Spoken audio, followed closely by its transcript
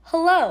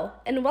Hello,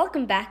 and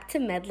welcome back to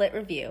Medlit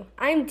Review.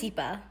 I'm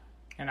Deepa.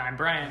 And I'm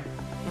Brian.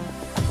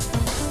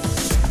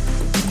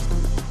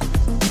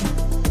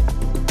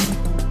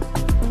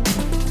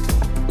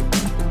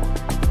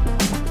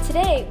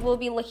 Today, we'll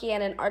be looking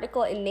at an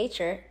article in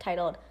Nature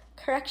titled,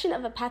 Correction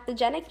of a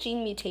Pathogenic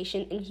Gene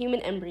Mutation in Human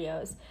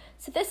Embryos.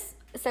 So this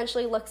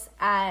essentially looks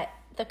at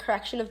the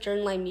correction of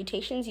germline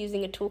mutations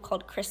using a tool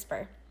called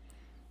CRISPR.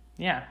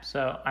 Yeah,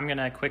 so I'm going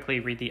to quickly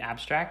read the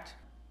abstract.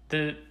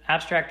 The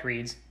abstract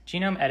reads,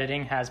 genome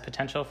editing has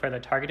potential for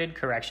the targeted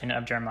correction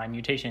of germline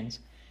mutations.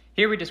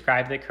 Here we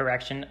describe the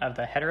correction of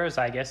the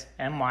heterozygous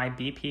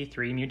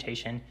MYBP3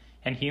 mutation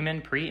in human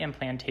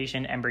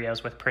pre-implantation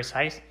embryos with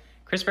precise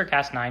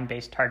CRISPR-Cas9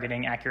 based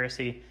targeting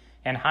accuracy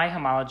and high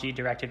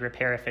homology-directed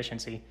repair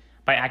efficiency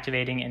by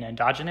activating an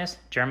endogenous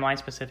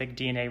germline-specific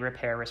DNA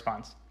repair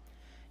response.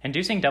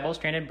 Inducing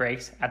double-stranded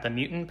breaks at the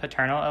mutant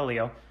paternal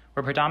allele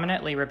were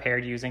predominantly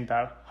repaired using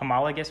the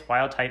homologous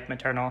wild-type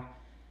maternal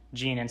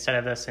gene instead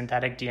of the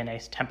synthetic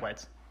DNA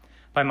templates.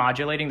 By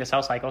modulating the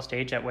cell cycle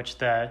stage at which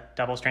the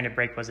double-stranded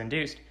break was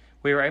induced,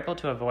 we were able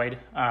to avoid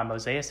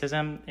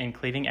mosaicism in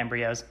cleaving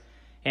embryos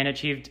and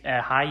achieved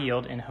a high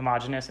yield in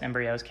homogeneous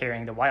embryos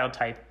carrying the wild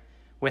type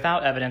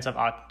without evidence of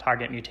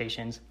off-target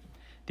mutations.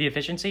 The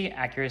efficiency,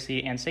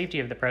 accuracy, and safety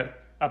of the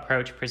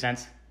approach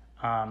presents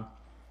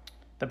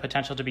the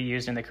potential to be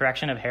used in the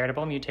correction of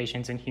heritable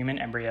mutations in human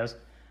embryos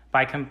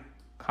by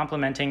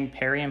complementing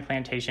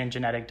peri-implantation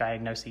genetic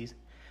diagnoses.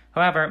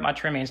 However,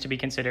 much remains to be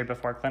considered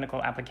before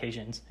clinical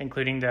applications,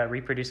 including the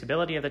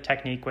reproducibility of the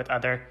technique with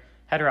other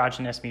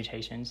heterogeneous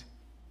mutations.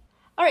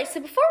 All right, so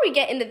before we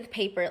get into the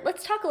paper,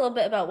 let's talk a little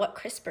bit about what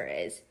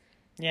CRISPR is.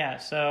 Yeah,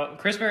 so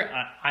CRISPR,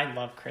 I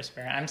love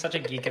CRISPR. I'm such a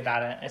geek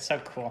about it. It's so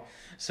cool.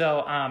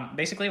 So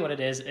basically what it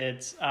is,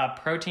 it's a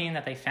protein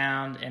that they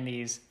found in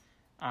these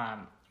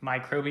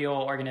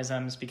microbial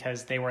organisms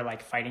because they were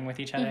like fighting with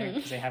each other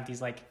because they have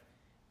these like,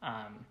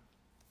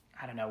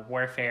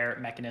 warfare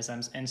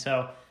mechanisms. And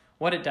so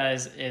what it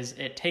does is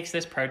it takes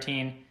this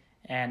protein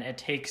and it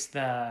takes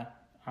the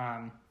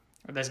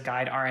this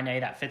guide RNA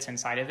that fits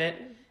inside of it,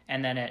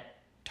 and then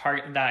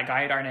that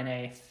guide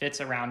RNA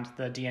fits around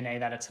the DNA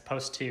that it's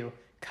supposed to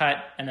cut,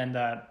 and then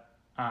the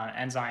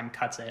enzyme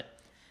cuts it.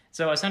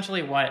 So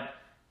essentially what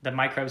the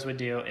microbes would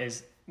do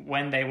is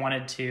when they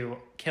wanted to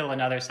kill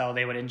another cell,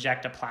 they would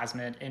inject a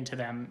plasmid into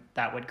them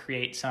that would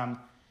create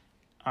some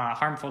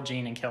harmful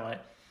gene and kill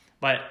it.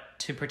 But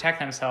to protect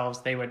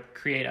themselves, they would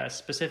create a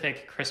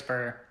specific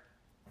CRISPR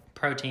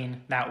protein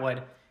that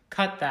would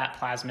cut that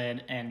plasmid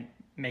and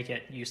make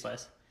it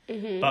useless.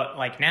 But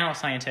like now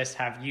scientists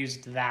have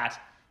used that,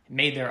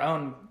 made their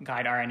own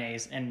guide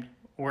RNAs, and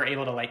we're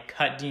able to like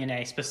cut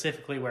DNA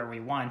specifically where we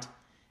want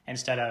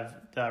instead of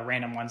the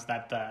random ones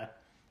that the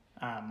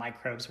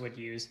microbes would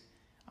use.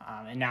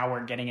 And now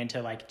we're getting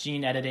into like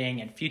gene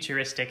editing and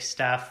futuristic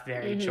stuff,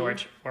 very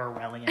George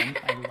Orwellian.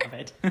 I love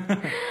it.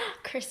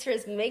 CRISPR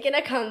is making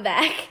a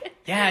comeback.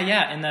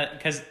 Yeah, and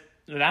because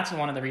that's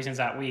one of the reasons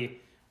that we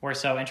were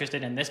so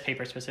interested in this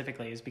paper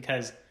specifically is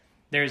because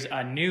there's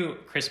a new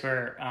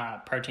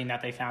CRISPR protein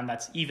that they found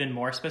that's even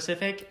more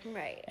specific.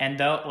 Right. And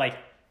though, like,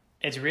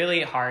 it's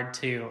really hard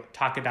to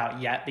talk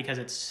about yet because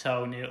it's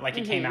so new. Like,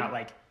 it came out,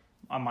 like,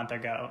 a month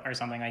ago or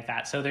something like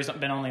that. So there's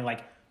been only,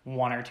 like,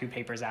 1 or 2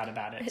 papers out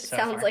about it. It so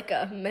sounds far. like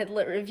a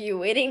Medlit review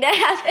waiting to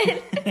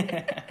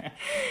happen.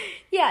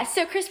 Yeah,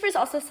 so CRISPR is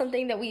also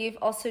something that we've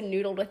also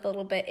noodled with a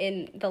little bit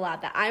in the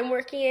lab that I'm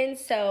working in.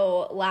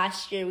 So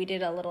last year we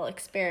did a little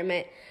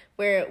experiment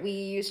where we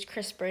used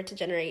CRISPR to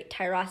generate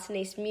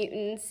tyrosinase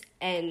mutants,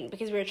 and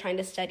because we were trying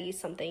to study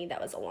something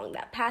that was along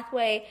that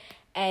pathway,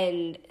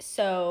 and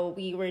so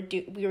we were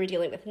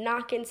dealing with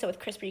knock-ins. So with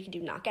CRISPR you can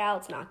do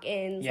knockouts,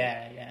 knock-ins,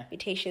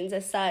 mutations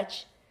as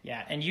such.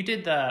 Yeah, and you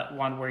did the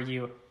one where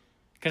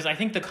because I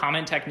think the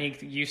common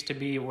technique used to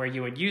be where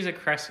you would use a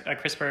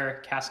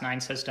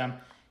CRISPR-Cas9 system,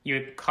 you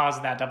would cause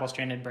that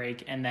double-stranded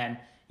break, and then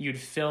you'd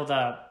fill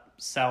the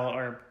cell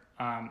or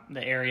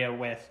the area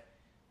with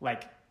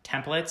like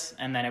templates,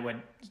 and then it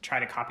would try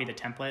to copy the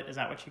template. Is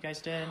that what you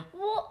guys did?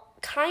 Well,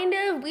 kind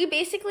of. We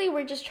basically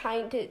were just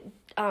trying to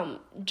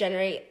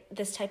generate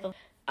this type of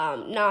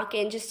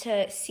knock-in just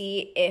to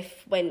see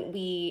if when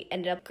we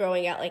ended up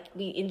growing out, like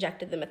we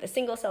injected them at the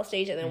single cell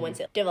stage, and then once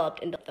it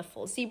developed into the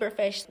full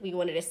zebrafish, we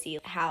wanted to see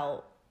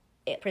how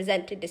it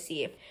presented to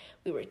see if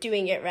we were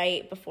doing it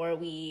right before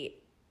we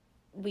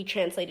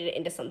translated it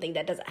into something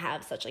that doesn't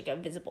have such like a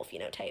visible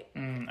phenotype.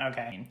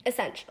 Okay.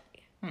 Essentially.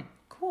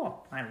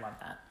 Cool. I love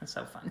that. It's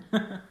so fun.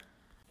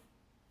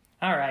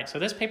 All right. So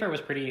this paper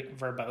was pretty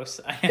verbose.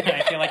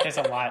 I feel like there's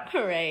a lot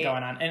going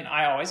on. And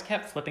I always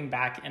kept flipping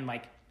back and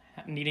like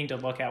needing to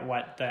look at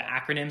what the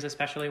acronyms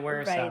especially were.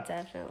 Right, so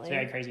definitely. It's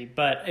very crazy.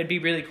 But it'd be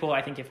really cool,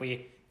 I think, if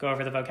we go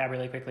over the vocab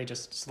really quickly,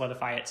 just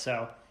solidify it.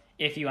 So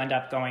if you end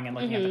up going and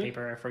looking at the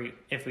paper,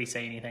 if we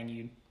say anything,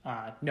 you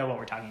know what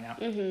we're talking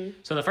about.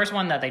 So the first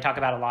one that they talk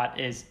about a lot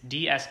is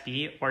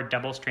DSB, or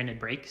double-stranded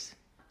breaks.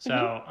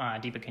 So,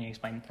 Deepa, can you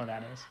explain what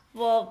that is?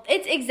 Well,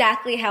 it's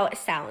exactly how it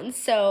sounds.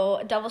 So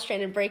a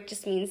double-stranded break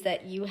just means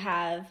that you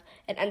have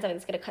an enzyme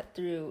that's going to cut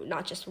through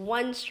not just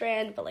one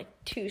strand, but like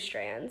two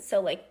strands.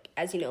 So like,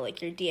 as you know, like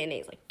your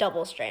DNA is like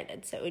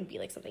double-stranded. So it would be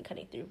like something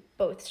cutting through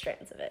both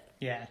strands of it.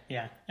 Yeah.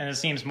 And it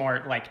seems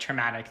more like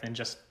traumatic than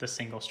just the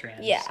single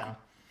strand. Yeah. So,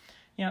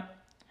 yeah.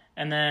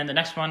 And then the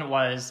next one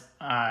was,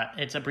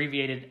 it's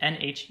abbreviated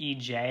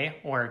NHEJ,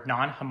 or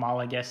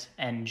non-homologous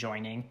end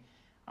joining.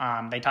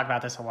 They talk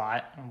about this a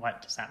lot.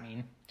 What does that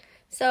mean?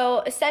 So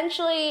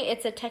essentially,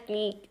 it's a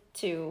technique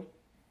to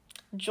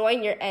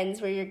join your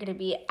ends where you're going to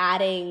be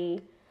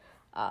adding,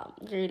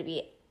 you're going to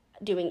be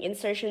doing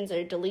insertions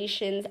or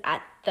deletions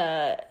at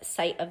the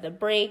site of the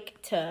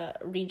break to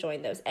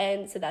rejoin those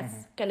ends. So that's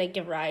going to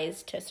give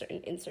rise to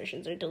certain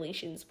insertions or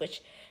deletions,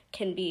 which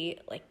can be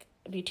like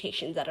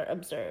mutations that are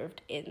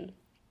observed in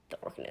the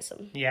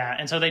organism. Yeah,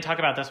 and so they talk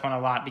about this one a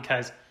lot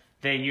because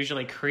they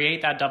usually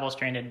create that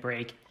double-stranded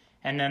break,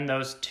 and then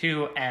those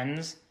two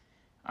ends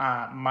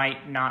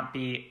might not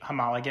be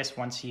homologous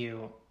once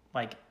you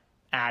like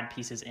add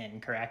pieces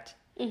in, correct?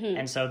 Mm-hmm.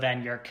 And so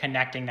then you're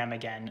connecting them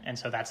again, and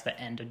so that's the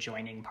end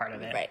joining part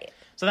of it. Right.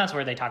 So that's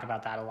where they talk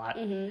about that a lot.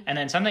 Mm-hmm. And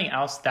then something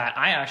else that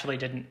I actually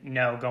didn't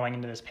know going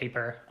into this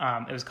paper,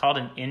 it was called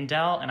an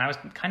indel, and I was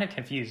kind of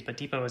confused, but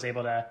Deepa was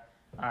able to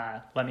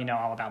let me know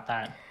all about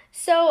that.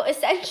 So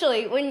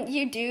essentially, when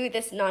you do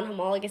this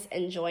non-homologous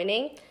end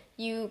joining,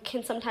 you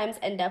can sometimes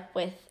end up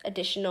with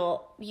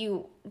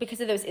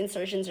because of those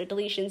insertions or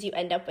deletions, you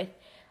end up with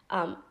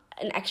an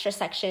extra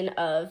section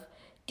of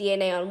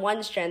DNA on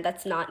one strand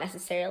that's not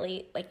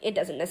necessarily, like, it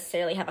doesn't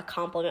necessarily have a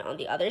complement on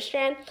the other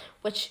strand,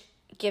 which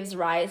gives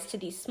rise to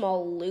these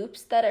small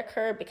loops that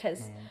occur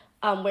because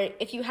where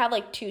if you have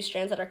like two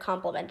strands that are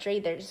complementary,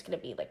 they're just going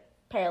to be like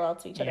parallel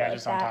to each other, like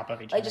just that, on top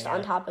of each like other, just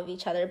on top of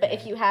each other. But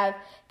if you have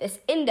this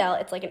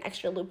indel, it's like an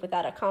extra loop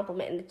without a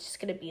complement, and it's just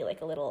going to be like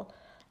a little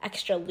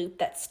extra loop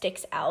that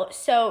sticks out.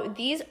 So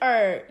these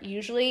are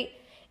usually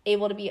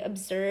able to be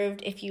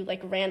observed if you like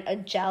ran a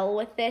gel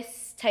with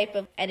this type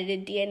of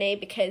edited DNA,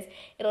 because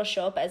it'll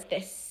show up as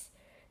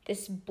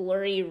this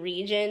blurry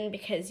region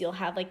because you'll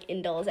have like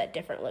indels at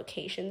different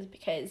locations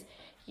because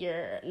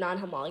your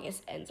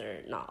non-homologous ends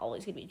are not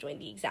always going to be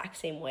joined the exact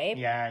same way.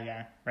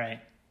 Yeah, right.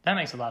 That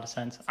makes a lot of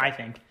sense, I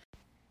think.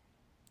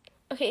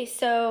 Okay,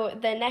 so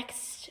the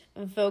next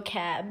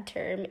vocab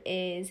term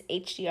is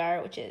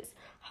HDR, which is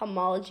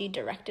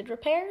homology-directed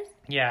repairs.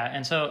 Yeah,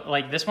 and so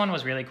like this one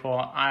was really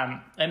cool.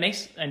 It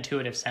makes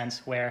intuitive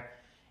sense where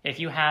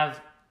if you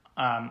have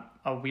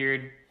a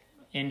weird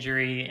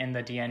injury in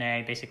the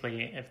DNA,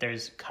 basically if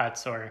there's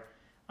cuts or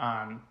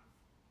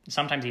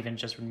sometimes even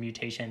just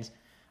mutations,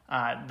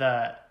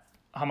 the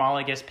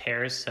homologous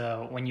pairs,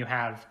 so when you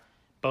have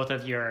both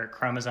of your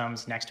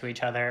chromosomes next to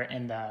each other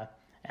in the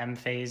M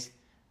phase,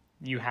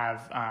 you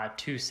have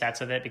two sets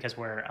of it because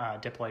we're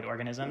diploid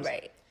organisms.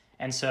 Right.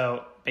 And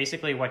so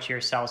basically what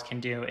your cells can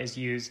do is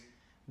use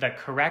the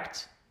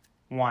correct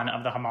one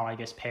of the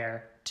homologous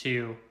pair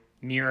to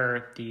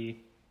mirror the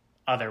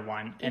other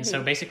one. And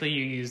so basically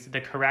you use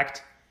the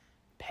correct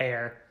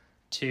pair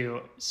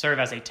to serve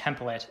as a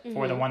template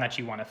for the one that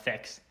you want to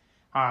fix.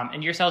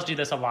 And your cells do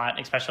this a lot,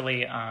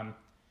 especially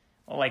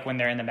like when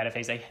they're in the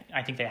metaphase.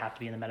 I think they have to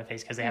be in the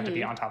metaphase because they have to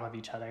be on top of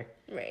each other.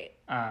 Right.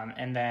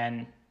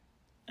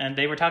 And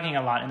they were talking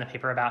a lot in the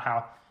paper about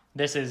how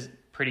this is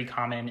pretty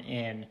common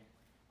in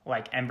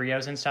like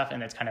embryos and stuff,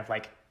 and it's kind of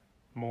like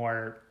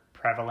more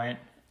prevalent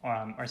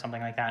or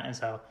something like that. And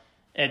so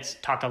it's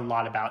talked a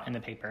lot about in the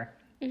paper.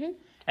 And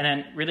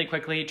then really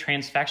quickly,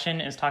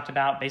 transfection is talked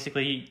about.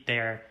 Basically,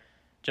 they're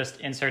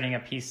just inserting a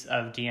piece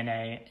of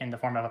DNA in the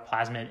form of a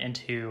plasmid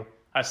into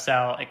a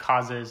cell. It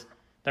causes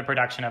the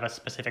production of a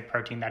specific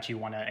protein that you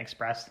want to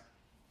express.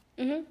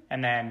 And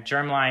then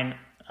germline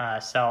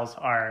cells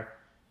are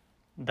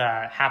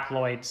the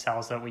haploid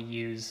cells that we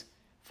use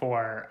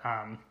for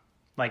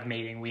like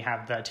mating. We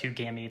have the two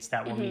gametes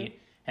that will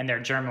meet, and they're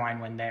germline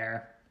when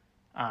they're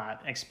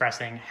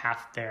expressing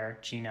half their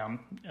genome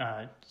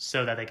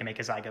so that they can make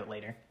a zygote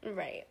later.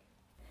 Right.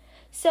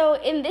 So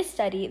in this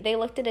study, they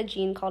looked at a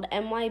gene called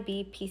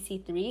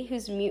MYBPC3,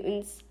 whose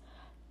mutants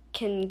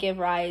can give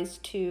rise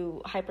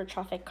to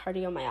hypertrophic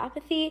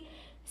cardiomyopathy.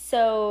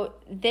 So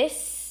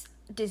this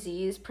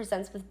disease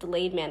presents with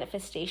delayed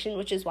manifestation,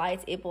 which is why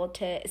it's able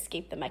to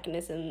escape the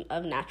mechanism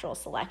of natural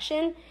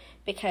selection,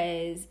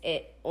 because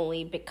it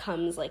only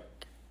becomes like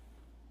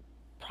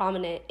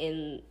prominent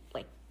in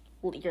like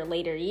your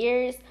later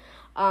years.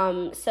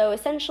 So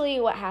essentially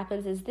what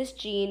happens is this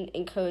gene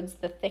encodes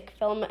the thick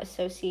film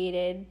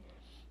associated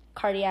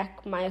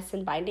cardiac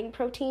myosin binding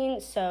protein,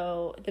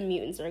 so the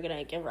mutants are going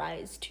to give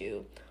rise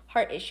to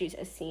heart issues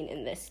as seen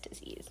in this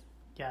disease.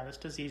 Yeah, this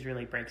disease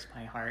really breaks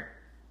my heart.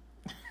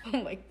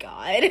 Oh my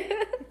god.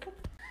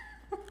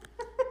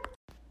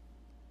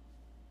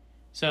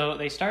 So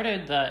they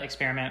started the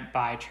experiment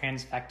by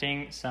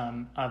transfecting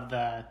some of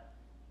the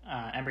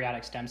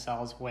embryonic stem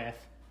cells with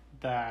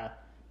the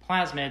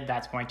plasmid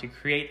that's going to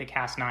create the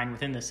Cas9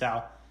 within the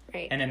cell.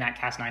 Right. And then that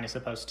Cas9 is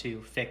supposed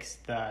to fix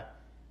the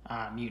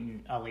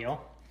mutant allele.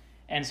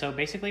 And so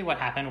basically what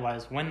happened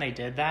was when they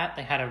did that,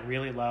 they had a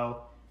really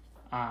low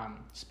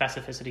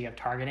specificity of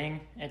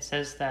targeting. It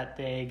says that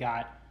they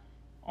got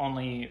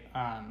only,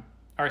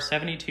 or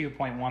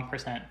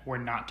 72.1% were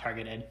not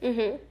targeted.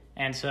 Mm-hmm.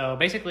 And so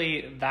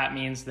basically that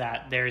means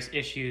that there's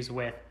issues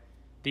with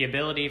the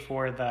ability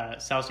for the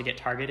cells to get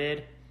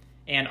targeted,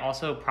 and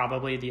also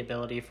probably the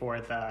ability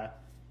for the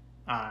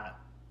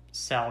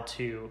cell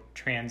to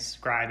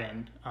transcribe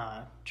and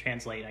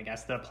translate, I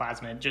guess, the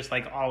plasmid, just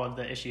like all of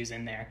the issues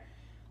in there.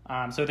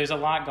 So there's a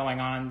lot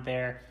going on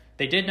there.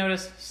 They did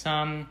notice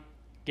some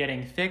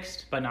getting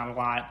fixed, but not a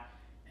lot.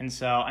 And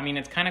so, I mean,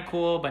 it's kind of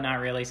cool, but not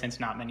really, since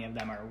not many of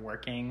them are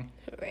working.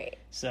 Right.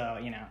 So,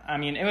 I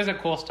mean, it was a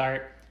cool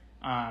start.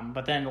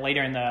 But then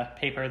later in the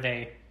paper,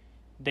 they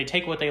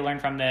take what they learned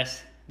from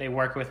this, they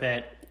work with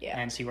it,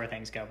 and see where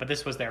things go. But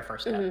this was their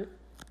first step. Mm-hmm.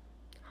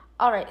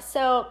 All right,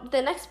 so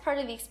the next part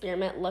of the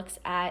experiment looks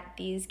at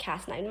these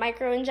Cas9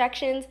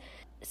 microinjections.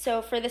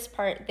 So for this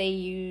part, they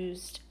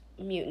used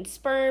mutant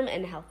sperm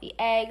and healthy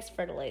eggs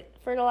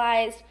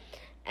fertilized.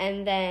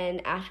 And then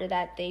after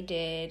that, they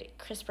did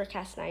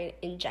CRISPR-Cas9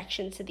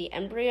 injections to the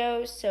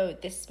embryo. So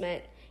this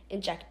meant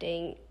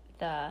injecting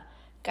the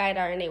guide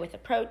RNA with a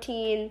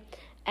protein.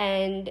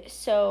 And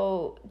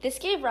so this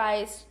gave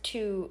rise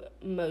to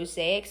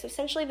mosaics. So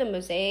essentially, the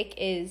mosaic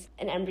is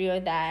an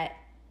embryo that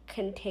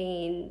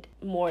contained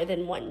more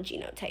than one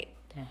genotype.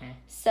 Mm-hmm.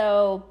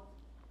 So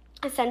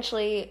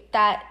essentially,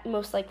 that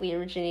most likely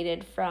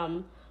originated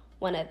from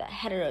one of the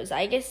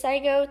heterozygous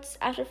zygotes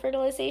after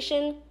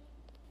fertilization.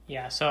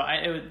 Yeah, so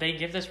they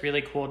give this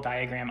really cool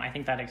diagram. I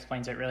think that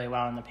explains it really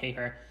well in the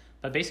paper.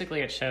 But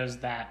basically it shows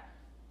that,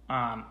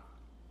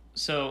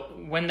 so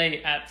when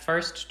they at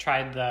first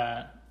tried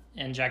the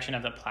injection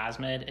of the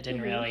plasmid, it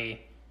didn't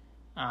really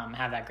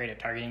have that great of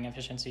targeting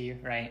efficiency,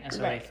 right? And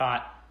so they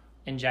thought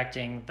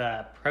injecting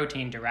the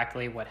protein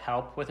directly would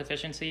help with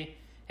efficiency.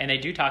 And they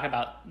do talk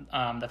about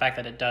the fact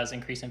that it does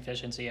increase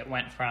efficiency. It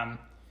went from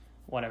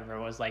whatever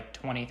it was, like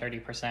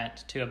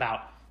 20-30% to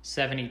about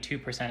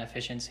 72%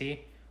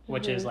 efficiency,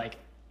 which is like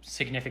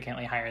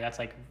significantly higher.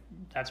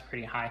 That's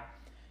pretty high.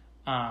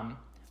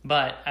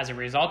 But as a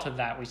result of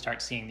that, we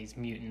start seeing these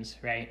mutants,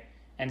 right?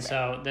 And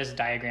so this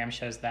diagram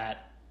shows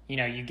that,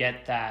 you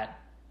get that,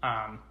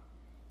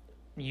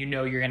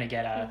 you're going to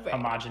get a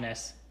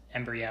homogeneous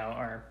embryo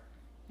or,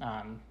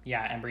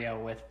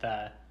 embryo with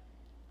the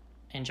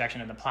injection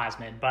of the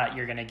plasmid, but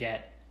you're going to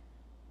get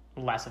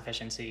less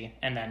efficiency,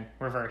 and then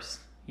reverse.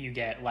 You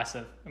get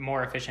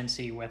more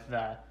efficiency with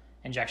the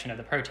injection of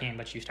the protein,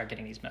 but you start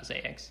getting these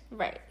mosaics.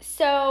 Right.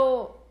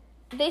 So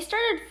they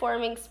started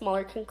forming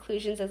smaller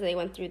conclusions as they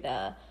went through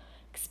the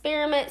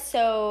experiment.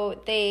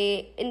 So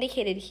they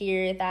indicated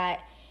here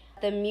that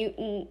the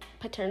mutant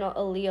paternal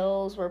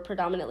alleles were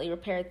predominantly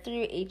repaired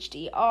through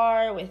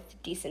HDR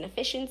with decent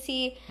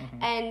efficiency.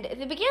 Mm-hmm. And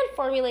they began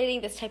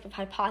formulating this type of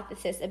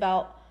hypothesis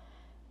about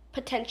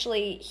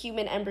potentially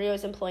human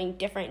embryos employing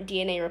different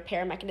DNA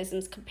repair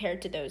mechanisms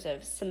compared to those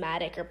of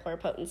somatic or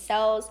pluripotent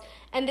cells.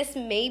 And this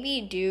may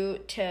be due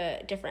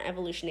to different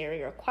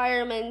evolutionary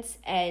requirements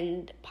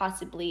and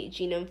possibly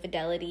genome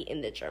fidelity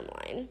in the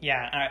germline.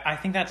 Yeah, I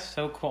think that's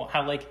so cool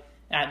how, like,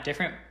 at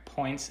different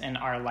points in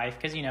our life,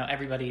 because,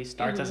 everybody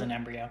starts as an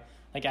embryo.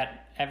 Like,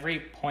 at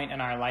every point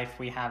in our life,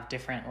 we have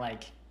different,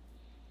 like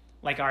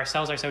our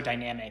cells are so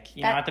dynamic.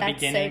 At the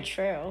beginning, that's so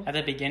true. At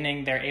the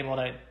beginning, they're able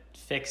to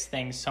fix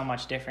things so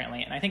much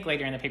differently. And I think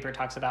later in the paper it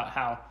talks about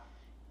how,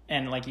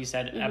 and like you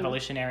said,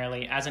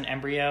 evolutionarily, as an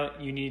embryo,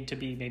 you need to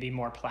be maybe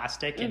more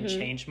plastic and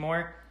change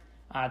more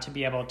to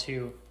be able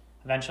to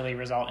eventually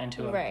result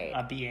into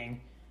a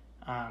being.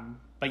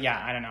 But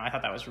yeah, I don't know. I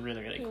thought that was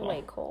really, really cool.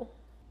 Really cool.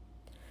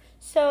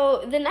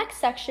 So the next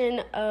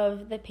section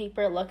of the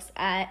paper looks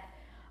at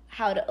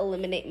how to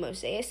eliminate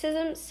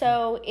mosaicism.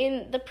 So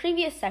in the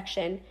previous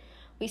section,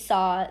 we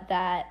saw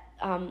that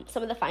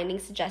some of the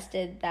findings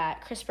suggested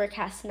that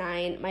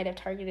CRISPR-Cas9 might have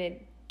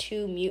targeted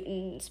 2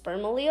 mutant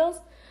sperm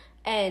alleles.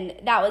 And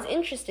that was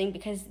interesting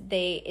because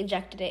they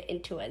injected it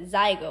into a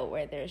zygote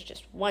where there's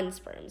just one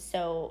sperm.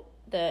 So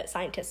the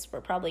scientists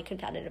were probably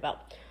confounded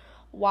about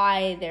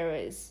why there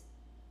was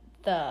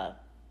the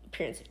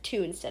appearance of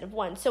 2 instead of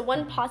 1. So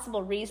one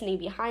possible reasoning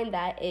behind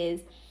that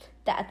is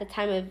that at the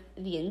time of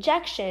the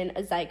injection,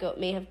 a zygote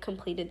may have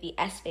completed the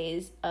S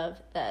phase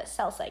of the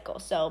cell cycle.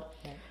 So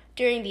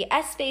during the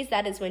S phase,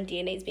 that is when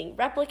DNA is being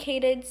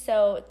replicated.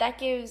 So that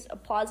gives a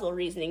plausible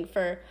reasoning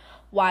for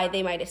why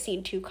they might have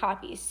seen 2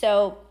 copies.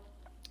 So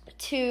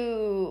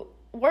to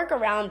work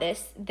around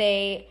this,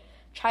 they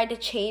tried to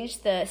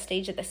change the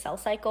stage of the cell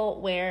cycle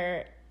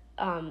where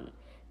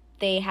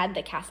they had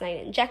the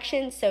Cas9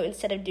 injection. So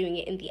instead of doing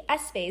it in the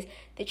S phase,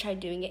 they tried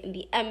doing it in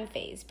the M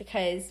phase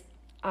because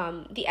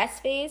the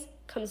S phase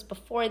comes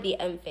before the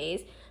M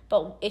phase.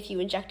 But if you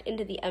inject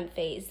into the M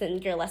phase,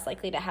 then you're less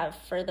likely to have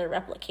further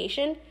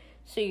replication.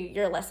 So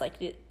you're less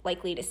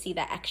likely to see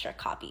that extra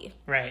copy.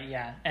 Right,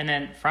 yeah. And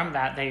then from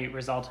that, they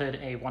resulted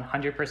a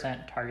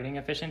 100% targeting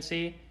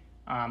efficiency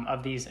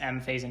of these M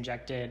phase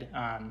injected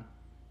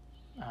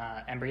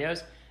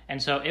embryos.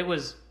 And so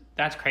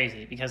that's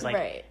crazy because like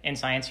Right. in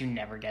science you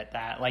never get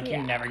that. Like you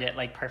Yeah. never get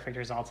like perfect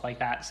results like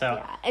that. So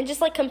Yeah, and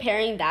just like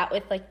comparing that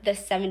with like the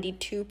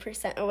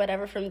 72% or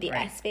whatever from the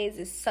Right. S phase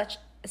is such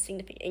a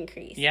significant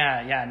increase.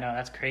 yeah, no,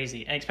 that's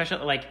crazy. And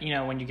especially like, you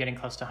know, when you're getting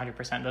close to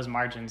 100%, those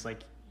margins,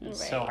 like,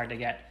 it's so Right. hard to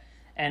get.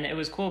 And it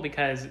was cool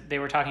because they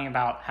were talking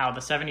about how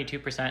the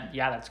 72%,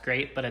 yeah, that's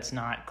great, but it's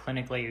not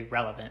clinically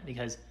relevant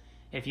because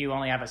if you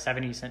only have a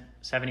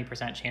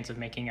 70% chance of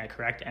making a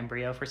correct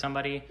embryo for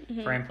somebody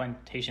for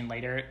implantation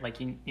later,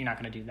 like you're not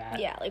going to do that.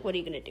 Yeah, like what are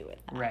you gonna do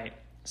with that? Right.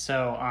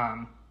 So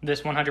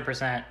this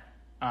 100%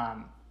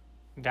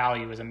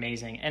 value is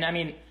amazing. And I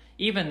mean,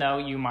 even though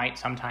you might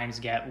sometimes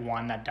get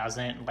one that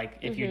doesn't, like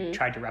if you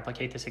tried to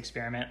replicate this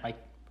experiment, like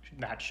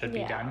that should be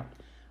Yeah.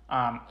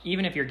 done.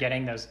 Even if you're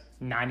getting those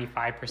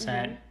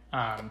 95%,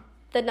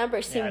 The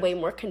numbers seem Yeah. way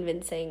more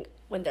convincing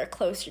when they're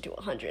closer to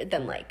 100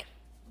 than like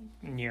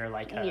near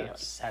like a Near-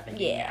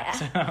 70. yeah.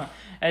 So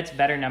it's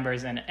better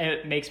numbers and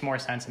it makes more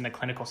sense in the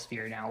clinical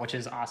sphere now, which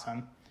is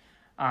awesome.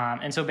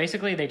 And so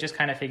basically they just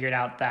kind of figured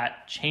out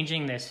that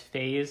changing this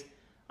phase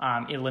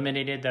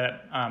eliminated the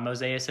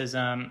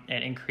mosaicism,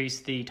 it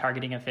increased the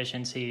targeting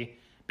efficiency.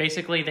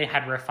 Basically they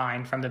had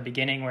refined from the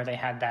beginning where they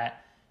had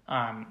that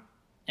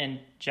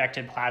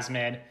injected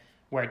plasmid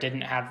where it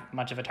didn't have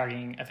much of a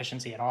targeting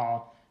efficiency at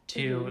all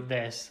to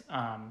this,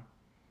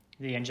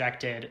 the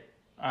injected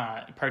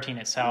protein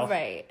itself,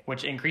 Right.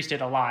 which increased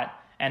it a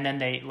lot. And then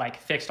they like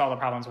fixed all the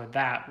problems with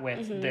that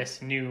with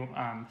this new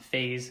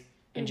phase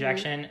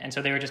injection. And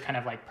so they were just kind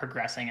of like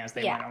progressing as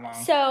they went along.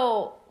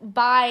 So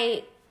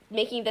by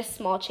making this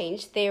small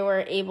change, they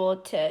were able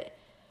to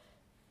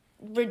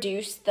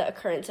reduce the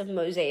occurrence of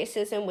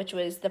mosaicism, which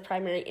was the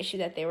primary issue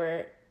that they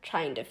were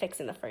trying to fix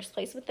in the first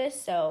place with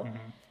this. So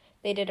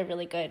they did a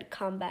really good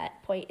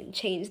combat point and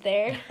change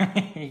there.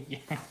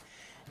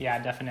 Yeah,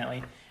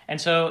 definitely. And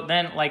so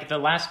then like the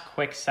last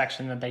quick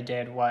section that they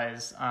did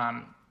was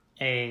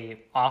a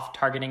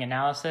off-targeting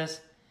analysis.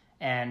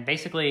 And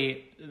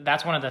basically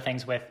that's one of the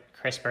things with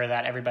CRISPR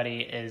that everybody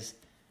is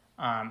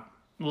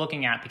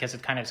looking at because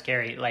it's kind of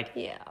scary. Like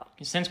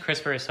since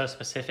CRISPR is so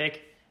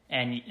specific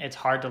and it's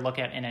hard to look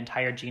at an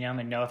entire genome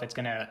and know if it's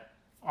going to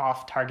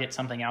off-target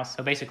something else.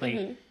 So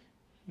basically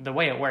the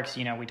way it works,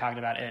 you know, we talked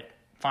about it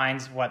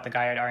finds what the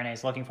guide RNA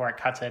is looking for, it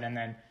cuts it, and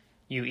then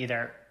you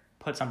either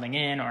put something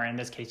in, or in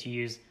this case, you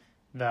use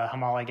the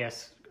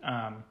homologous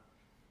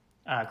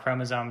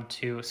chromosome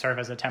to serve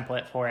as a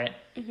template for it.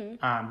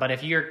 But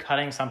if you're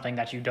cutting something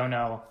that you don't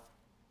know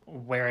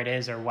where it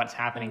is or what's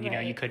happening, you know,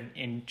 you could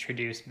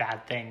introduce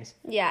bad things.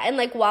 Yeah, and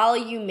like while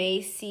you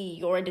may see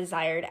your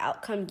desired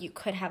outcome, you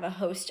could have a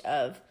host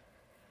of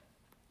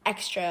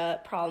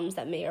extra problems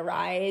that may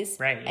arise.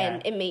 Right, yeah.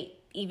 And it may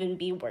even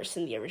be worse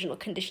than the original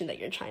condition that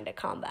you're trying to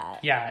combat.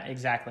 Yeah,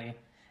 exactly.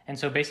 And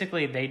so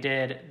basically they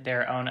did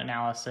their own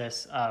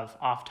analysis of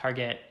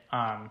off-target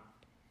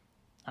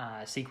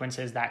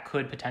sequences that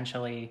could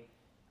potentially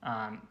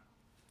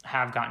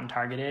have gotten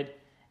targeted.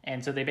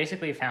 And so they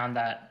basically found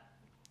that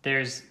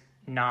there's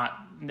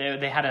not,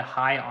 they had a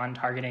high on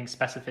targeting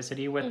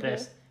specificity with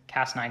this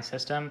Cas9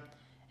 system,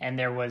 and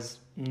there was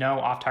no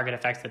off-target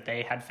effects that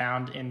they had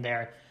found in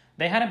their,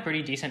 they had a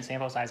pretty decent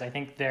sample size. I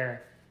think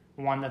their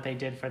one that they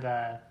did for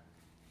the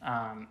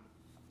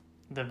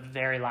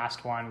very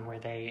last one where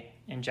they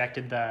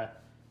injected the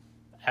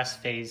S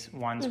phase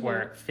ones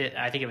were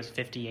I think it was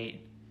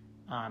 58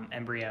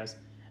 embryos.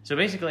 So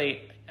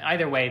basically,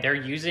 either way,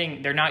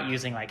 they're not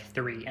using like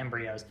 3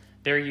 embryos.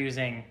 They're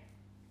using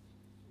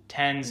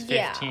 10s,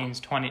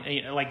 15s,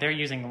 20, like they're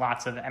using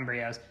lots of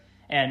embryos.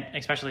 And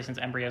especially since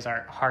embryos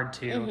are hard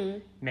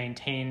to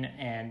maintain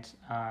and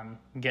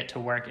get to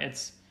work,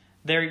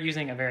 they're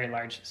using a very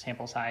large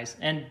sample size.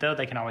 And though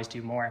they can always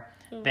do more,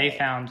 they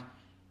found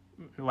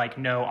like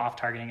no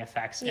off-targeting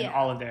effects in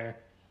all of their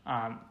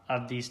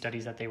of these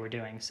studies that they were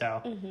doing.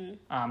 So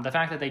the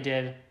fact that they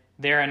did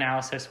their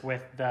analysis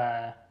with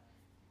the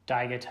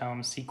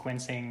digatome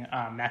sequencing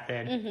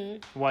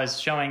method was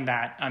showing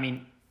that, I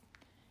mean,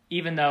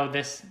 even though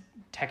this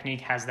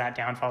technique has that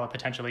downfall of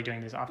potentially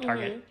doing these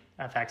off-target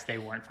effects, they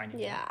weren't finding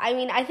them. Yeah, I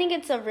mean, I think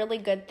it's a really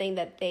good thing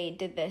that they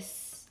did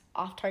this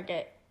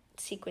off-target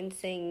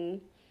sequencing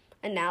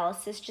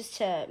analysis just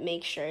to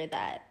make sure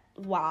that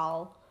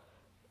while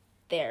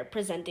they're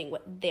presenting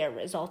what their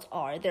results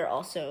are, they're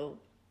also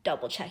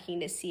double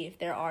checking to see if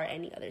there are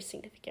any other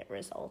significant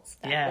results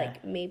that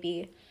like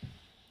maybe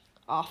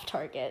off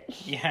target.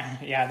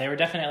 Yeah, they were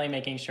definitely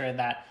making sure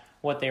that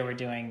what they were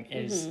doing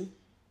is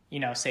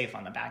safe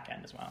on the back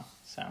end as well.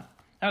 So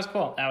that was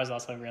cool. That was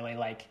also really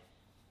like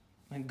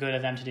good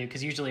of them to do,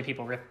 because usually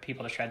people rip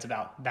people to shreds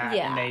about that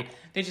and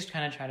they just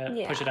kind of try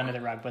to push it under the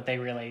rug, but they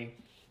really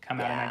come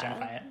out and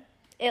identify it.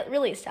 It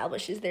really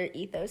establishes their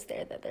ethos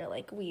there, that they're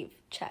like, we've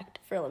checked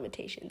for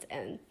limitations,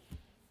 and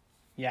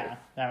that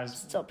was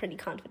still pretty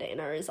confident in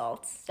our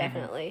results,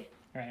 definitely.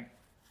 Right.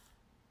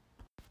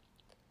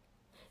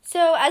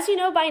 So as you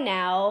know by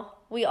now,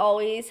 we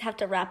always have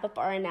to wrap up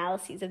our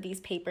analyses of these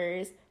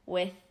papers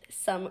with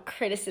some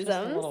criticisms.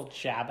 Just a little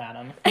jab at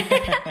them.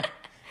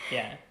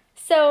 Yeah.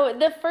 So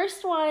the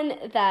first one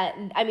that,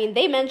 I mean,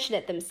 they mention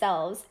it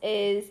themselves,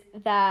 is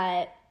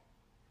that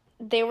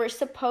they were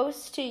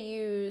supposed to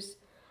use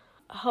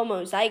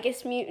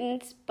homozygous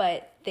mutants,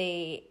 but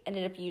they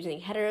ended up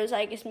using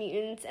heterozygous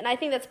mutants. And I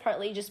think that's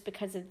partly just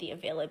because of the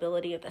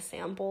availability of the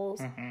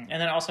samples. And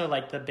then also,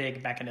 like, the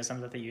big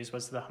mechanism that they used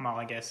was the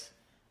homologous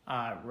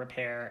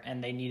repair,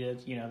 and they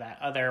needed, that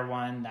other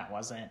one that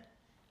wasn't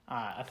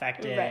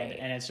affected. Right.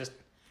 And it's just,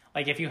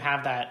 like, if you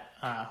have that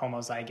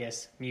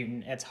homozygous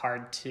mutant, it's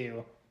hard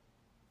to,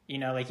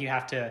 you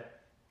have to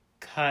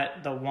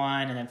cut the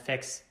one and then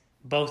fix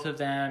both of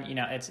them.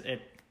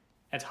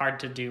 It's hard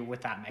to do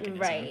with that mechanism.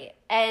 Right.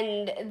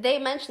 And they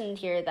mentioned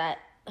here that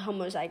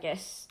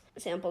homozygous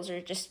samples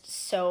are just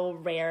so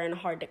rare and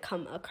hard to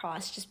come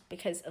across just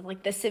because of,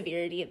 like, the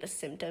severity of the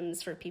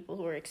symptoms for people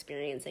who are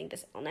experiencing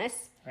this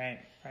illness. Right.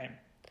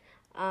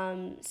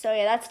 So,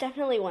 yeah, that's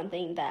definitely one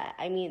thing that,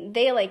 I mean,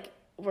 they, like,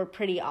 were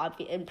pretty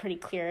obvious and pretty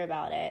clear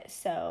about it,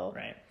 so.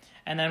 Right.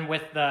 And then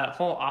with the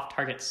whole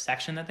off-target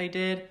section that they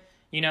did,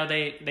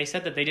 they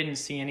said that they didn't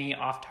see any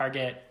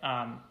off-targeting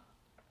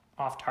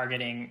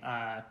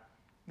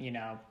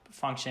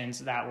functions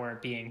that were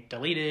being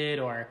deleted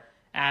or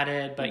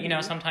added. But,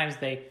 sometimes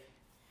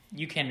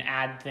you can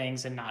add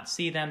things and not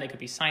see them. They could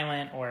be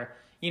silent, or,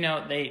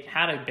 they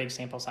had a big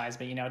sample size,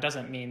 but, it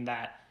doesn't mean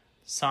that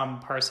some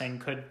person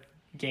could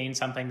gain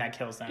something that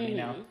kills them,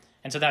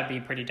 And so that'd be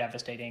pretty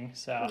devastating.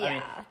 So, yeah. I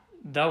mean,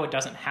 though it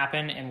doesn't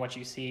happen in what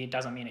you see,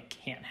 doesn't mean it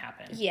can't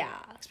happen. Yeah.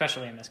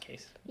 Especially in this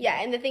case. Yeah,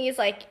 and the thing is,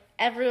 like,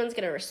 everyone's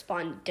going to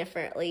respond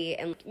differently,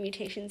 and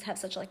mutations have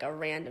such, like, a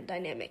random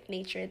dynamic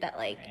nature that,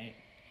 like,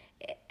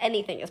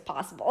 anything is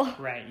possible.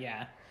 Right,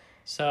 yeah.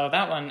 So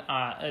that one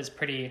is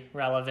pretty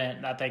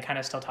relevant that they kind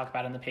of still talk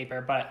about in the paper.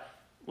 But,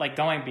 like,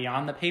 going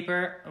beyond the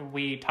paper,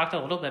 we talked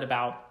a little bit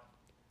about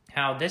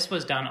how this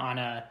was done on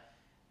a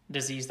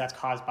disease that's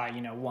caused by,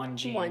 one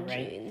gene, right?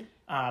 Gene.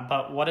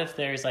 But what if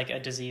there's, like, a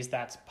disease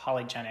that's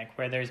polygenic,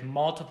 where there's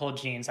multiple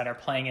genes that are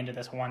playing into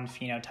this one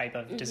phenotype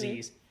of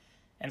disease?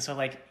 And so,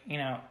 like,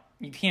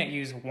 you can't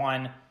use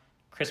one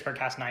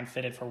CRISPR-Cas9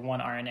 fitted for one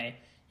RNA.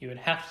 You would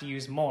have to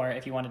use more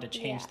if you wanted to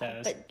change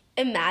those. But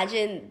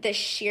imagine the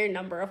sheer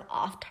number of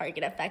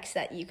off-target effects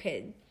that you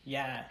could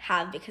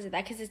have because of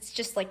that, because it's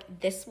just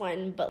like this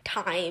one, but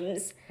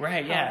times.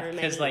 Right, yeah,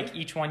 because, like,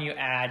 each one you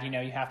add,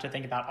 you have to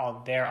think about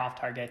all their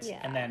off-targets,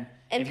 and then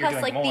if you're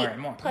doing more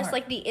and more. Plus,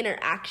 like, the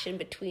interaction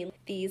between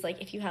these, like,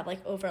 if you have,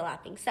 like,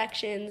 overlapping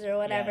sections or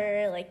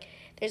whatever, like,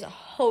 there's a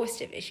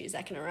host of issues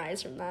that can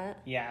arise from that.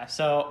 Yeah,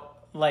 so,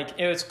 like,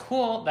 it was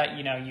cool that,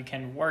 you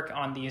can work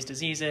on these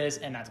diseases,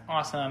 and that's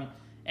awesome,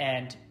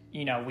 and,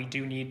 we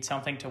do need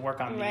something to work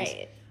on these.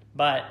 Right.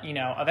 But,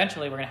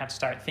 eventually we're going to have to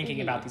start thinking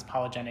about these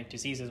polygenic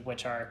diseases,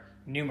 which are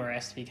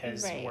numerous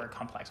because we're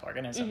complex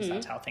organisms.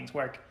 That's how things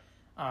work.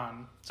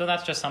 So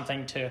that's just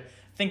something to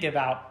think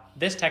about.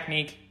 This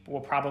technique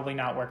will probably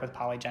not work with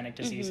polygenic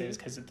diseases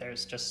because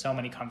there's just so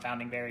many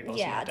confounding variables.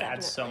 You have to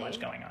add so much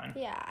going on.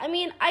 Yeah, I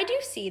mean, I do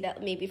see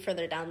that maybe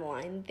further down the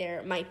line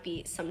there might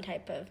be some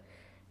type of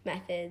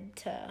method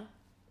to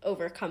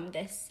overcome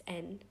this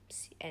and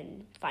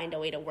find a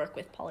way to work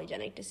with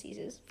polygenic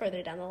diseases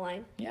further down the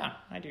line. Yeah,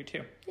 I do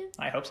too. Yeah.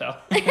 I hope so.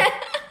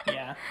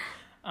 Yeah.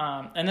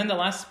 And then the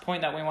last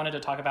point that we wanted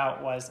to talk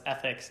about was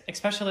ethics.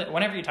 Especially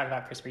whenever you talk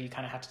about CRISPR, you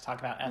kind of have to talk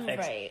about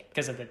ethics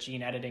because of the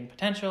gene editing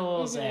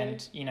potentials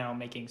and,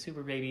 making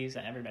super babies,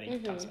 and everybody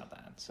talks about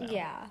that. So,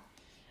 yeah.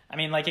 I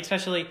mean, like,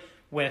 especially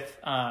with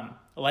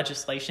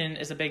legislation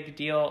is a big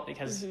deal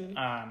because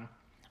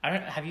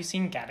have you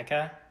seen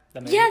Gattaca? The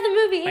movie? Yeah, the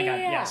movie. Oh my God,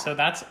 yeah. So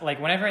that's, like,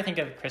 whenever I think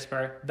of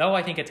CRISPR, though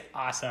I think it's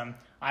awesome,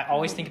 I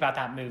always think about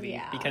that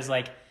movie because,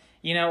 like,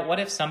 what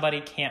if somebody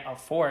can't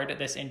afford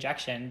this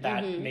injection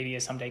that maybe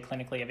is someday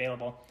clinically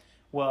available?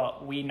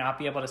 Will we not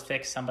be able to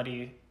fix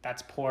somebody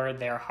that's poor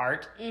their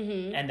heart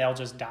and they'll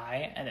just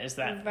die? And is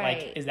that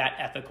is that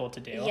ethical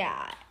to do?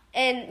 Yeah.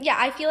 And yeah,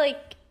 I feel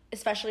like,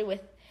 especially with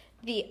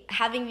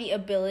having the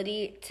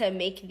ability to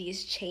make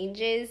these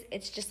changes,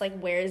 it's just like,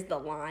 where's the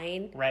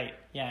line? Right.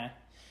 Yeah.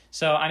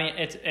 So, I mean,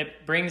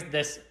 it brings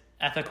this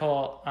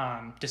ethical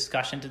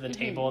discussion to the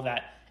table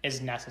that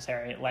is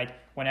necessary. Like,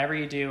 whenever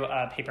you do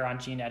a paper on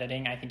gene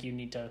editing, I think you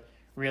need to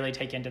really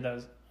take into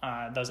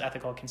those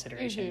ethical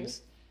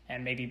considerations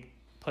and maybe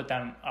put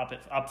them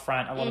up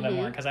front a little bit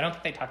more, because I don't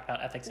think they talked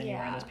about ethics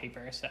anywhere in this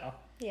paper. So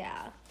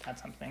that's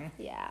something.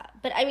 Yeah,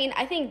 but I mean,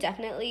 I think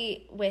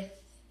definitely with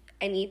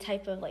any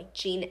type of, like,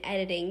 gene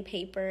editing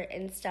paper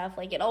and stuff,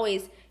 like, it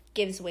always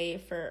gives way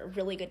for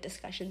really good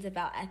discussions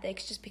about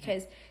ethics, just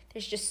because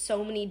there's just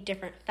so many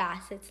different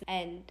facets,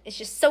 and it's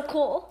just so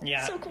cool.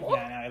 Yeah, so cool.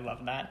 Yeah, no, I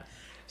love that.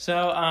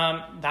 So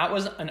that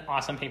was an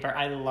awesome paper.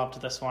 I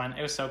loved this one.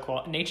 It was so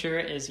cool. Nature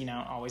is,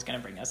 always going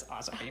to bring us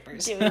awesome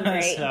papers.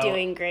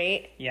 Doing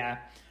great. Yeah.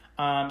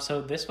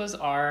 So this was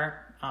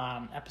our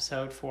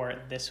episode for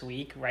this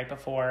week, right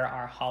before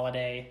our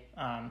holiday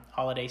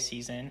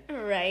season.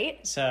 Right.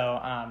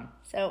 So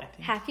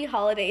happy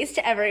holidays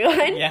to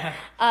everyone. Yeah.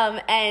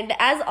 And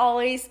as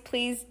always,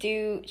 please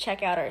do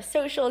check out our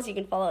socials. You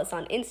can follow us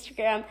on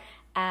Instagram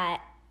at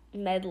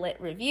Medlit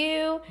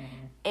Review.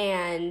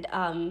 And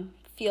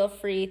feel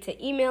free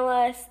to email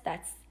us.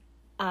 That's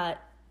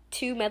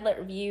to Medlit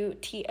Review,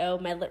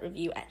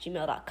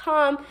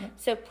 medlitreview@gmail.com.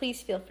 So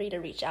please feel free to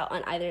reach out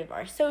on either of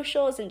our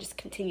socials and just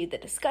continue the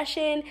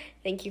discussion.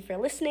 Thank you for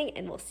listening,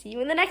 and we'll see you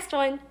in the next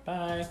one.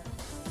 Bye.